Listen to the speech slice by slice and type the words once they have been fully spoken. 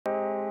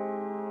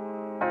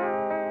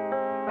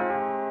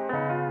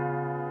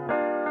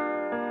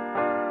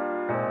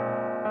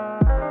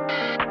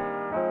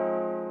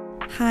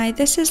Hi,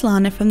 this is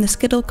Lannah from the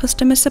Skiddle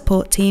customer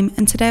support team,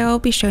 and today I will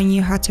be showing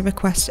you how to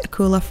request a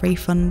cool-off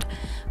refund.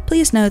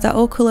 Please note that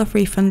all cool-off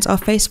refunds are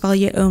face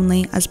value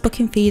only, as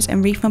booking fees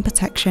and refund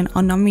protection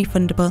are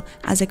non-refundable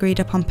as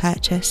agreed upon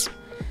purchase.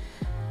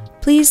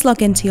 Please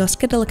log into your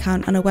Skiddle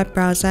account on a web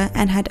browser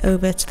and head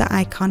over to the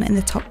icon in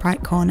the top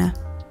right corner.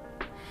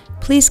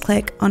 Please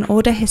click on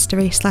Order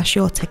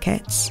History/Your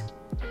Tickets.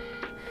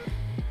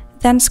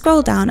 Then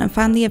scroll down and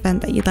find the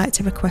event that you'd like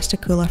to request a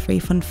cool-off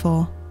refund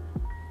for.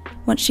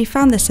 Once you've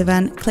found this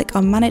event, click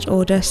on Manage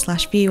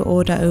Order/View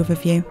Order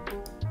Overview.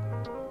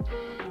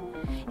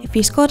 If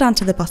you scroll down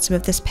to the bottom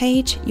of this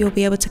page, you'll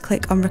be able to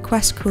click on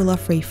Request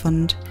Cool-Off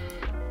Refund.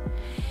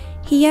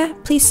 Here,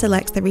 please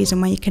select the reason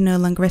why you can no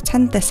longer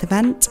attend this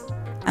event,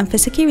 and for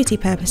security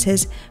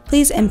purposes,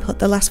 please input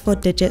the last 4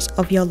 digits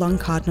of your long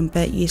card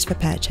number used for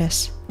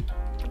purchase.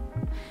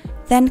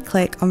 Then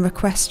click on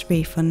Request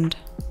Refund.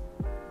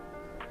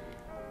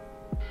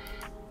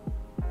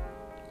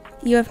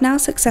 You have now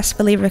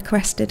successfully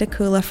requested a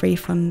cool-off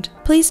refund.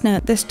 Please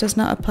note this does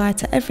not apply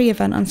to every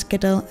event on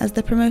Skiddle, as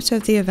the promoter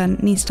of the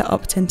event needs to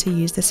opt in to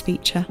use this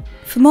feature.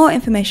 For more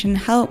information and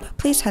help,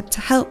 please head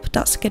to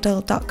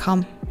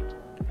help.skiddle.com.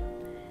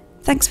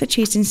 Thanks for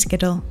choosing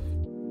Skiddle.